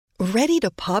Ready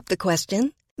to pop the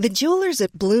question? The jewelers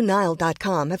at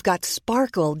BlueNile.com have got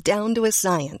sparkle down to a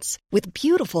science with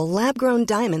beautiful lab-grown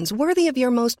diamonds worthy of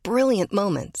your most brilliant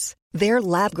moments. Their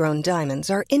lab-grown diamonds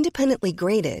are independently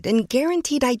graded and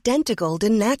guaranteed identical to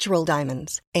natural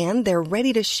diamonds, and they're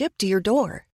ready to ship to your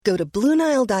door. Go to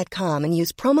BlueNile.com and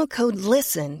use promo code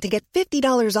LISTEN to get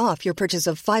 $50 off your purchase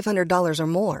of $500 or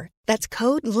more. That's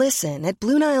code LISTEN at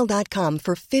BlueNile.com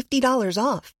for $50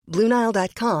 off.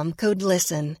 BlueNile.com, code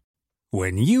LISTEN.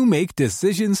 When you make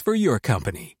decisions for your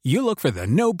company, you look for the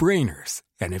no-brainers.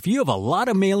 And if you have a lot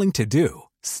of mailing to do,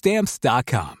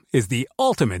 Stamps.com is the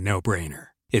ultimate no-brainer.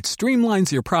 It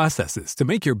streamlines your processes to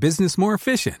make your business more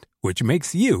efficient, which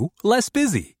makes you less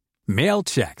busy. Mail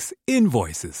checks,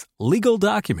 invoices, legal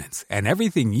documents, and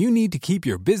everything you need to keep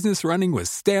your business running with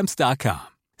Stamps.com.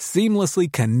 Seamlessly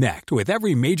connect with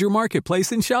every major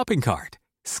marketplace and shopping cart.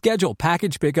 Schedule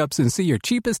package pickups and see your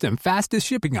cheapest and fastest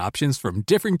shipping options from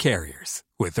different carriers.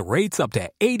 With rates up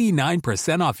to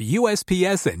 89% off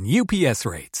USPS and UPS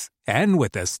rates. And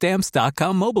with the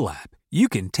Stamps.com mobile app, you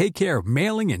can take care of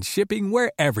mailing and shipping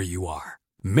wherever you are.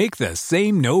 Make the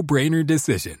same no-brainer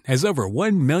decision as over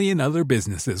 1 million other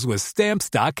businesses with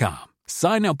Stamps.com.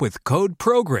 Sign up with code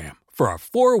PROGRAM for a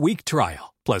 4-week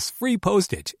trial, plus free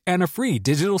postage and a free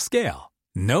digital scale.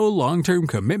 No long-term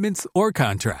commitments or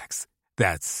contracts.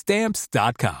 That's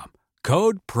Stamps.com.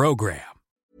 Code PROGRAM.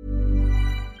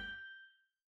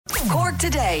 Cork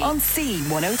Today on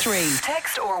C103.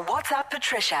 Text or WhatsApp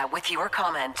Patricia with your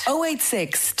comment.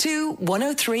 086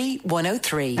 103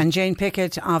 103. And Jane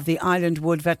Pickett of the Island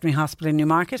Wood Veterinary Hospital in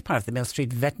Newmarket, part of the Mill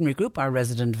Street Veterinary Group, our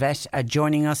resident vet,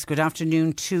 joining us. Good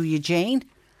afternoon to you, Jane.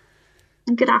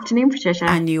 Good afternoon, Patricia.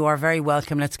 And you are very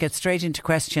welcome. Let's get straight into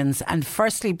questions. And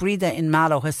firstly, Breda in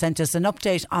Mallow has sent us an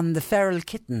update on the feral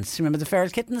kittens. Remember the feral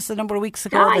kittens a number of weeks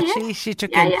ago that she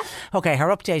took in? Yeah. Okay, her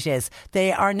update is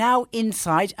they are now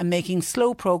inside and making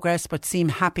slow progress but seem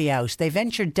happy out. They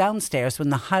ventured downstairs when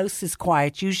the house is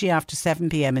quiet, usually after 7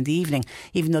 p.m. in the evening,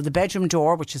 even though the bedroom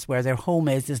door, which is where their home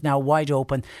is now wide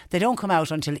open. They don't come out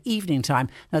until evening time.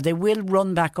 Now, they will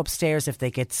run back upstairs if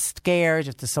they get scared,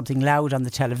 if there's something loud on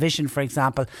the television, for example,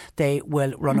 they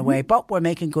will run away. But we're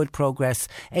making good progress.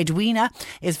 Edwina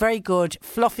is very good.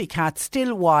 Fluffy cat,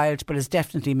 still wild, but is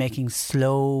definitely making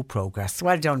slow progress.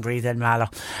 Well done, Breda and Mallow.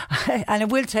 And it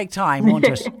will take time, won't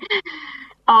it?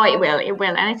 Oh, it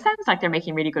will. And it sounds like they're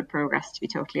making really good progress, to be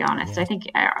totally honest. Yeah. I think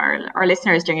our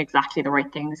listener is doing exactly the right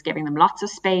things, giving them lots of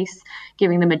space,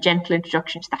 giving them a gentle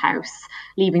introduction to the house,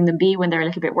 leaving them be when they're a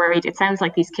little bit worried. It sounds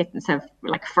like these kittens have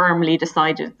firmly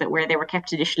decided that where they were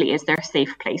kept initially is their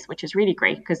safe place, which is really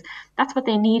great because that's what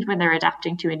they need when they're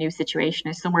adapting to a new situation,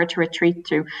 is somewhere to retreat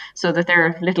to so that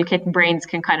their little kitten brains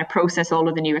can kind of process all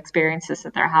of the new experiences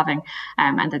that they're having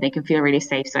and that they can feel really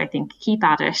safe. So I think keep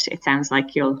at it. It sounds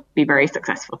like you'll be very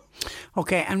successful.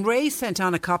 Okay, and Ray sent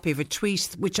on a copy of a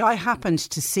tweet which I happened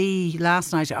to see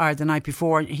last night or the night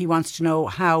before. He wants to know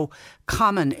how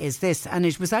common is this, and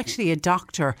it was actually a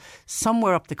doctor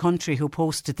somewhere up the country who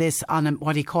posted this on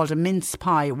what he called a mince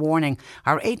pie warning.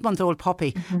 Our 8-month-old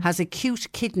puppy has acute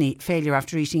kidney failure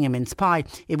after eating a mince pie.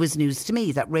 It was news to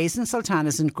me that raisins,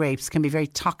 sultanas and grapes can be very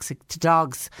toxic to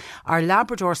dogs. Our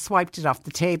Labrador swiped it off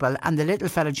the table and the little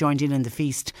fella joined in the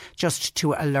feast just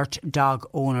to alert dog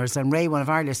owners. And Ray, one of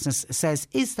our listeners, says,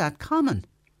 is that common?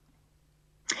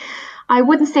 I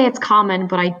wouldn't say it's common,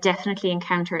 but I definitely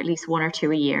encounter at least 1 or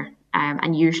 2 a year.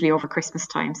 And usually over Christmas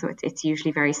time, so it's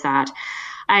usually very sad.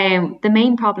 The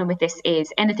main problem with this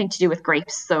is anything to do with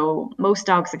grapes. So most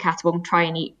dogs and cats won't try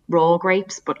and eat raw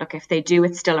grapes, but look, if they do,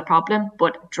 it's still a problem,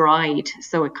 but dried.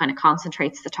 So it kind of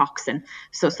concentrates the toxin.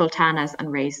 So sultanas and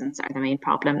raisins are the main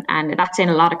problem. And that's in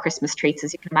a lot of Christmas treats,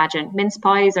 as you can imagine. Mince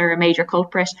pies are a major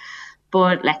culprit,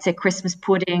 but let's say Christmas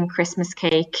pudding, Christmas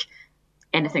cake,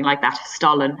 anything like that,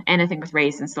 stollen, anything with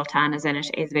raisins, sultanas in it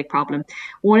is a big problem.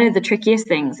 One of the trickiest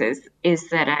things is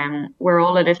that we're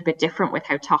all a little bit different with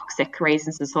how toxic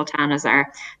raisins and sultanas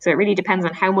are. So it really depends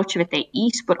on how much of it they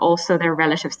eat, but also their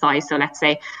relative size. So let's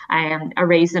say a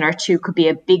raisin or two could be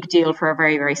a big deal for a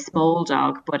very, very small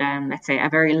dog, but let's say a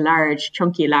very large,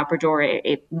 chunky Labrador,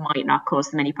 it might not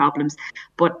cause them any problems.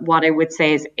 But what I would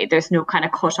say is there's no kind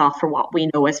of cut off for what we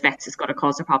know as vets is going to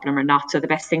cause a problem or not. So the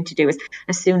best thing to do is,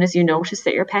 as soon as you notice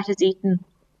that your pet has eaten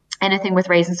anything with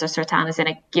raisins or sultanas in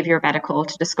it, give your vet a call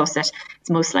to discuss it.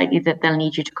 It's most likely that they'll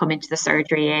need you to come into the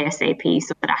surgery ASAP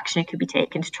so that action can be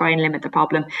taken to try and limit the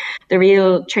problem. The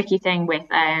real tricky thing with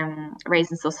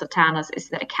raisins or sultanas is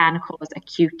that it can cause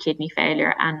acute kidney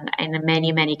failure, and in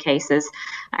many, many cases,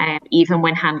 even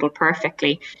when handled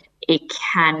perfectly, it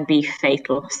can be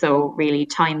fatal. So really,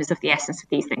 time is of the essence of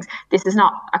these things. This is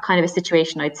not a kind of a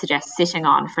situation I'd suggest sitting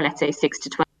on for, let's say, 6 to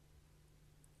 12.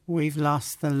 We've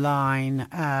lost the line.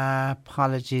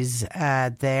 Apologies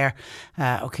there.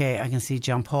 Okay, I can see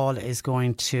John Paul is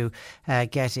going to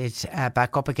get it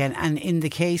back up again. And in the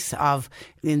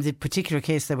particular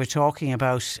case that we're talking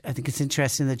about, I think it's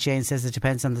interesting that Jane says it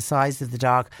depends on the size of the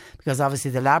dog, because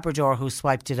obviously the Labrador who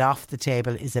swiped it off the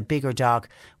table is a bigger dog,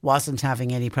 wasn't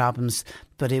having any problems,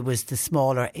 but it was the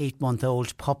smaller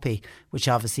 8-month-old puppy, which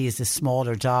obviously is a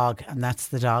smaller dog, and that's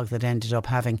the dog that ended up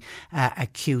having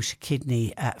acute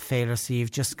kidney failure. So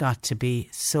you've just got to be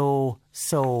so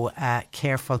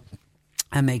careful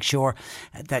and make sure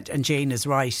that, and Jane is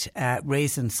right,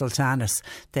 raisin sultanas,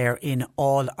 they're in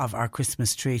all of our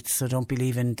Christmas treats. So don't be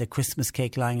leaving the Christmas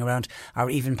cake lying around, or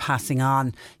even passing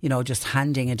on, just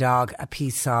handing a dog a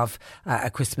piece of a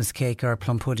Christmas cake or a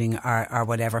plum pudding or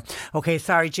whatever. Okay,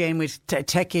 sorry Jane, with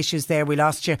tech issues there, we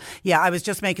lost you. Yeah, I was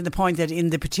just making the point that in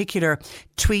the particular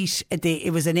tweet,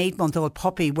 it was an 8-month-old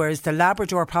puppy, whereas the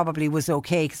Labrador probably was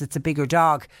okay because it's a bigger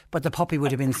dog, but the puppy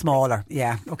would have been smaller.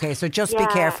 Yeah, okay, so just be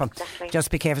careful. Definitely. Just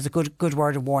be careful. It's a good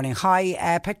word of warning.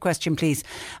 Hi, pet question please.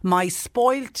 My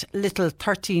spoilt little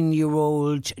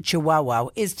 13-year-old Chihuahua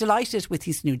is delighted with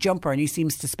his new jumper, and he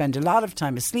seems to spend a lot of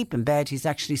time asleep in bed. He's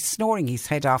actually snoring his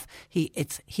head off. He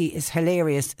is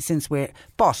hilarious since wearing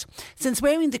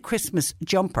the Christmas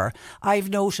jumper. I've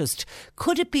noticed,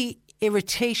 could it be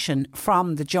irritation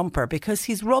from the jumper, because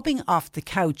he's rubbing off the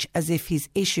couch as if he's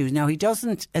issues. Now, he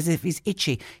doesn't, as if he's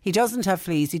itchy. He doesn't have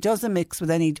fleas. He doesn't mix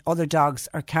with any other dogs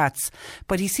or cats,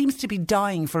 but he seems to be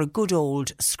dying for a good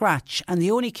old scratch. And the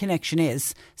only connection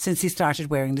is since he started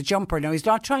wearing the jumper. Now, he's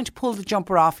not trying to pull the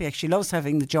jumper off. He actually loves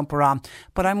having the jumper on.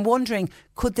 But I'm wondering,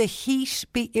 could the heat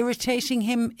be irritating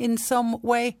him in some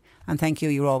way? And thank you.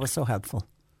 You're always so helpful.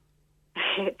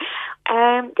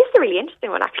 This is a really interesting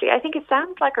one, actually. I think it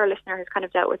sounds like our listener has kind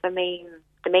of dealt with the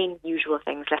main usual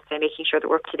things, let's say making sure that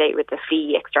we're up to date with the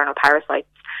flea, external parasites,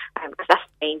 because that's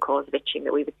the main cause of itching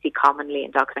that we would see commonly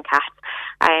in dogs and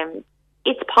cats.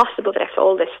 It's possible that if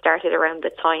all this started around the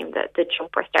time that the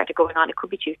jumper started going on, it could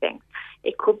be two things.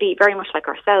 It could be very much like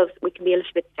ourselves. We can be a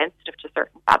little bit sensitive to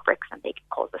certain fabrics, and they can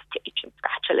cause us to itch and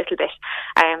scratch a little bit.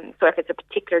 So if it's a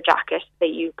particular jacket that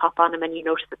you pop on them and you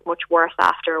notice it's much worse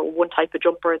after one type of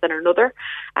jumper than another,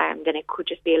 then it could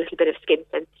just be a little bit of skin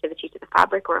sensitivity to the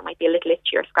fabric, or it might be a little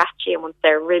itchy or scratchy, and once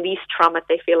they're released from it,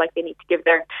 they feel like they need to give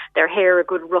their hair a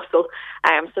good rustle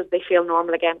so that they feel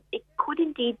normal again. It could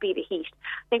indeed be the heat.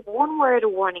 I think one word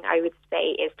of warning I would say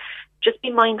is just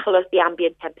be mindful of the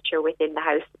ambient temperature within the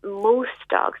house. Most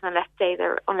dogs, unless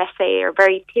they are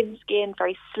very thin-skinned,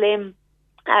 very slim,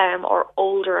 or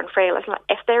older and frail,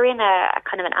 if they're in a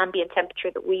kind of an ambient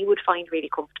temperature that we would find really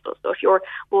comfortable. So if you're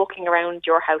walking around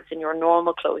your house in your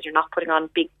normal clothes, you're not putting on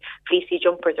big fleecy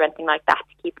jumpers or anything like that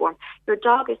to keep warm, your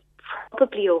dog is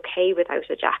probably okay without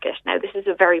a jacket. Now, this is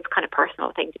a very kind of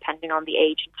personal thing depending on the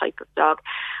age and type of dog,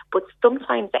 but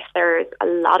sometimes if there's a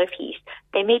lot of heat,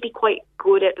 they may be quite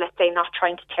good at, let's say, not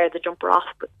trying to tear the jumper off,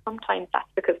 but sometimes that's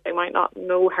because they might not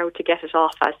know how to get it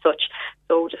off as such.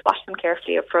 So just watch them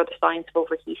carefully for further signs of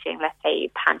overheating, let's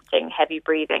say panting, heavy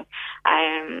breathing.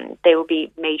 They will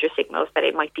be major signals that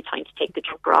it might be time to take the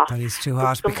jumper off. That is too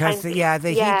hot, because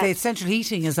the central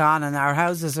heating is on and our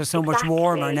houses are so much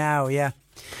warmer now,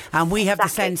 and we have the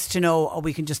sense to know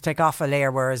we can just take off a layer,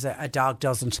 whereas a dog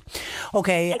doesn't.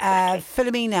 Okay,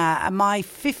 Philomena, my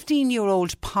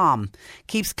 15-year-old Pom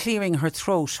keeps clearing her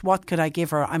throat. What could I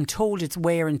give her? I'm told it's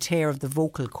wear and tear of the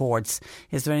vocal cords.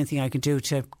 Is there anything I can do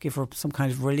to give her some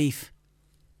kind of relief?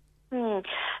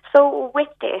 So with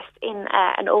this, in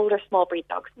an older small breed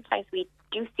dog, sometimes we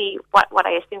do see what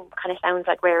I assume kind of sounds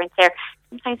like wear and tear.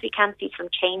 Sometimes we can see some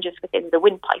changes within the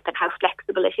windpipe and how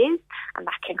flexible it is, and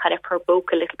that can kind of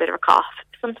provoke a little bit of a cough.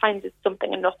 Sometimes it's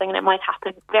something and nothing, and it might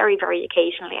happen very, very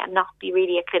occasionally and not be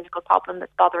really a clinical problem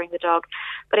that's bothering the dog.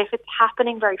 But if it's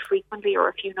happening very frequently, or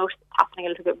if you notice it's happening a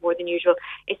little bit more than usual,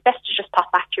 it's best to just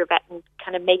pop back to your vet and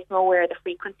kind of make them aware of the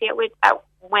frequency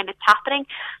when it's happening.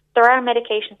 There are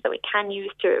medications that we can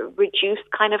use to reduce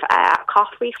kind of a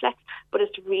cough reflex, but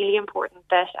it's really important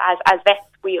that as vets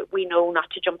we know not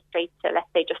to jump straight to, let's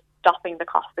say, just stopping the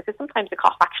cough, because sometimes the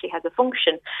cough actually has a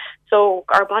function. So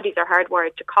our bodies are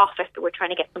hardwired to cough if we're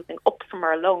trying to get something up from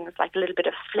our lungs, like a little bit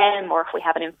of phlegm, or if we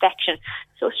have an infection.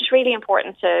 So it's just really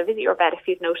important to visit your vet if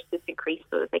you've noticed this increase,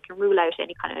 so that they can rule out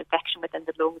any kind of infection within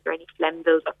the lungs or any phlegm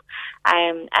build-up.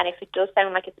 And if it does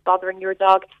sound like it's bothering your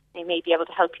dog, they may be able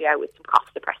to help you out with some cough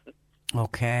suppressants.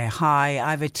 Okay, hi.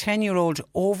 I have a 10-year-old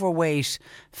overweight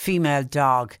female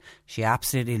dog. She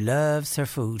absolutely loves her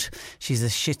food. She's a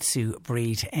Shih Tzu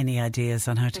breed. Any ideas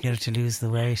on how to get her to lose the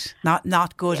weight?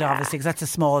 Not good, obviously, because that's a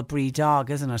small breed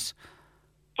dog, isn't it?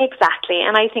 Exactly,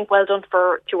 and I think well done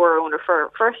to our owner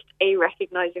for first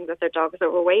recognising that their dog is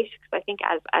overweight, because I think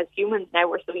as humans now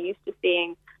we're so used to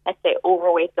seeing, let's say,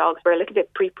 overweight dogs. We're a little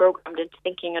bit pre-programmed into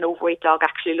thinking an overweight dog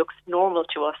actually looks normal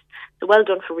to us. So well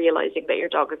done for realising that your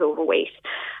dog is overweight,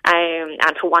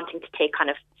 and for wanting to take kind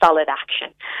of solid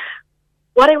action.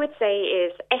 What I would say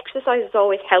is exercise is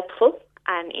always helpful,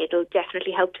 and it'll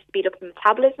definitely help to speed up the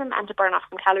metabolism and to burn off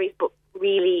some calories, but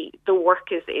really the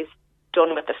work is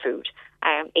done with the food.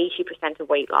 80% of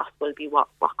weight loss will be what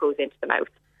goes into the mouth.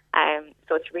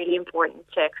 So it's really important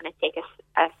to kind of take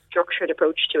a structured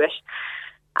approach to it.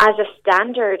 As a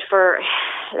standard for,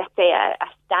 let's say, a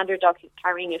standard dog who's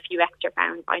carrying a few extra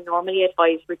pounds, I normally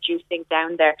advise reducing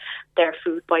down their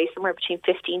food by somewhere between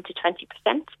 15 to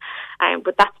 20%.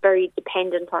 But that's very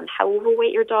dependent on how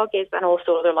overweight your dog is and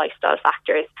also other lifestyle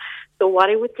factors. So what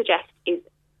I would suggest is,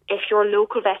 if your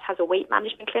local vet has a weight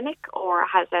management clinic or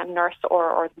has a nurse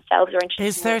or themselves are interested,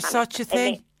 is there such a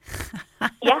thing?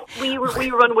 Yeah, we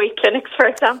run weight clinics, for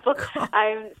example.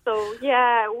 So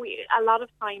yeah, a lot of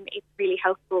time it's really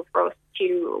helpful for us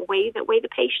to weigh the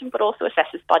patient, but also assess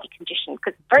his body condition,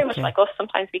 because very much like us,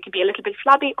 sometimes we can be a little bit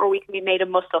flabby or we can be made of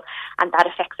muscle, and that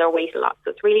affects our weight a lot.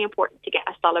 So it's really important to get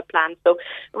a solid plan. So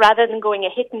rather than going a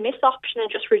hit and miss option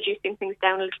and just reducing things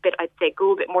down a little bit, I'd say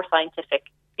go a bit more scientific.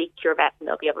 Speak to your vet and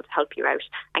they'll be able to help you out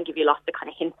and give you lots of kind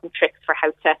of hints and tricks for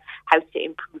how to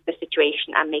improve the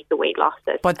situation and make the weight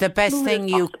losses. But the best thing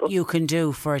you can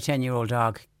do for a 10-year-old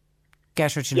dog,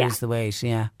 get her to lose the weight.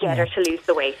 Get her to lose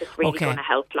the weight. It's really going to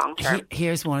help long term.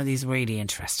 Here's one of these really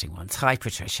interesting ones. Hi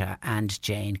Patricia and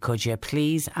Jane. Could you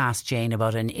please ask Jane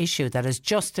about an issue that has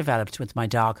just developed with my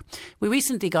dog? We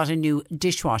recently got a new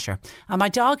dishwasher and my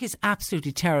dog is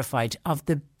absolutely terrified of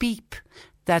the beep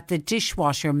that the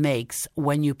dishwasher makes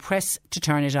when you press to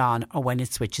turn it on or when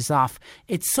it switches off.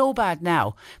 It's so bad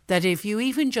now that if you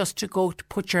even just to go to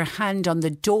put your hand on the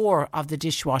door of the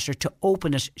dishwasher to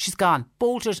open it, she's gone,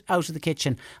 bolted out of the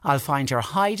kitchen. I'll find her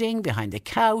hiding behind the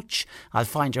couch. I'll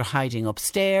find her hiding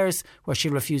upstairs where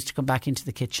she'll refuse to come back into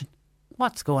the kitchen.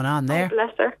 What's going on there? Oh,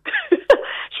 bless her.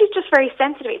 She's just very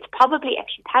sensitive. It's probably, if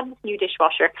she's had this new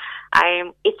dishwasher,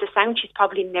 it's a sound she's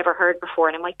probably never heard before,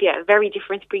 and it might be a very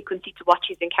different frequency to what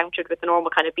she's encountered with the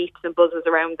normal kind of beeps and buzzes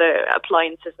around the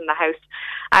appliances in the house.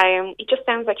 It just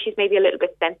sounds like she's maybe a little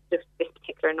bit sensitive to this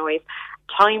particular noise.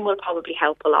 Time will probably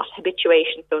help a lot.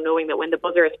 Habituation, so knowing that when the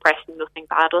buzzer is pressed and nothing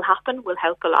bad will happen, will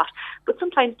help a lot. But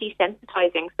sometimes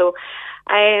desensitizing. So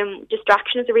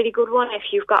distraction is a really good one.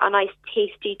 If you've got a nice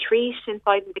tasty treat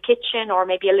inside the kitchen, or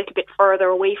maybe a little bit further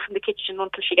away from the kitchen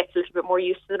until she gets a little bit more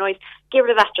used to the noise, give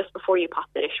her that just before you pop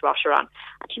the dishwasher on.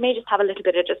 And she may just have a little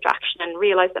bit of distraction and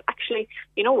realise that actually,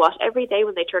 you know what, every day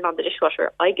when they turn on the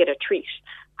dishwasher, I get a treat.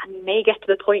 And may get to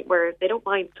the point where they don't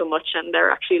mind so much and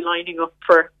they're actually lining up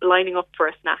for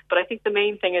a snack. But I think the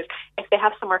main thing is if they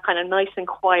have somewhere kind of nice and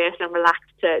quiet and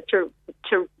relaxed to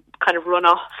kind of run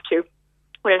off to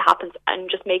when it happens, and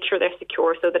just make sure they're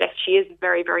secure so that if she is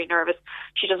very, very nervous,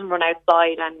 she doesn't run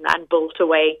outside and bolt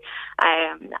away.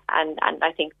 And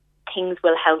I think things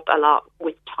will help a lot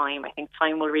with time. I think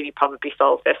time will really probably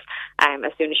solve this.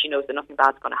 As soon as she knows that nothing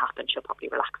bad's going to happen, she'll probably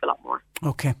relax a lot more.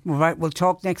 Okay, all right. We'll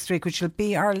talk next week, which will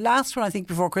be our last one, I think,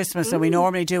 before Christmas. So we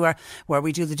normally do where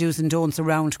we do the do's and don'ts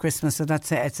around Christmas. So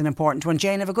that's it's an important one.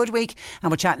 Jane, have a good week,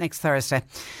 and we'll chat next Thursday.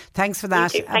 Thanks for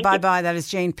that. Bye bye. That is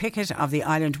Jane Pickett of the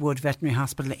Island Wood Veterinary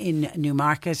Hospital in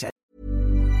Newmarket.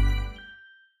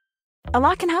 A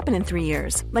lot can happen in 3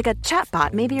 years, like a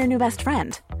chatbot may be your new best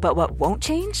friend. But what won't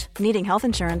change? Needing health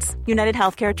insurance. United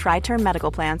Healthcare Tri-Term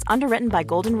Medical Plans, underwritten by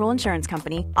Golden Rule Insurance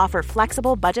Company, offer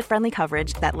flexible, budget-friendly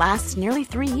coverage that lasts nearly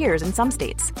 3 years in some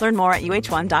states. Learn more at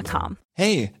uh1.com.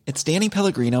 Hey, it's Danny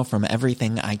Pellegrino from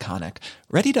Everything Iconic.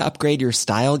 Ready to upgrade your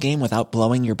style game without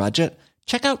blowing your budget?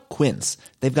 Check out Quince.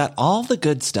 They've got all the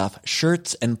good stuff,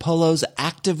 shirts and polos,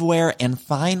 activewear, and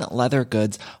fine leather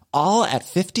goods, all at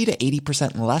 50 to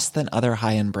 80% less than other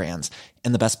high-end brands.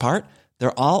 And the best part?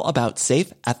 They're all about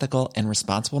safe, ethical, and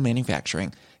responsible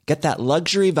manufacturing. Get that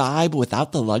luxury vibe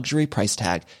without the luxury price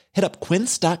tag. Hit up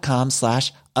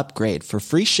quince.com/upgrade for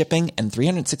free shipping and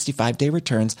 365-day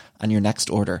returns on your next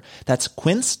order. That's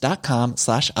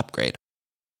quince.com/upgrade.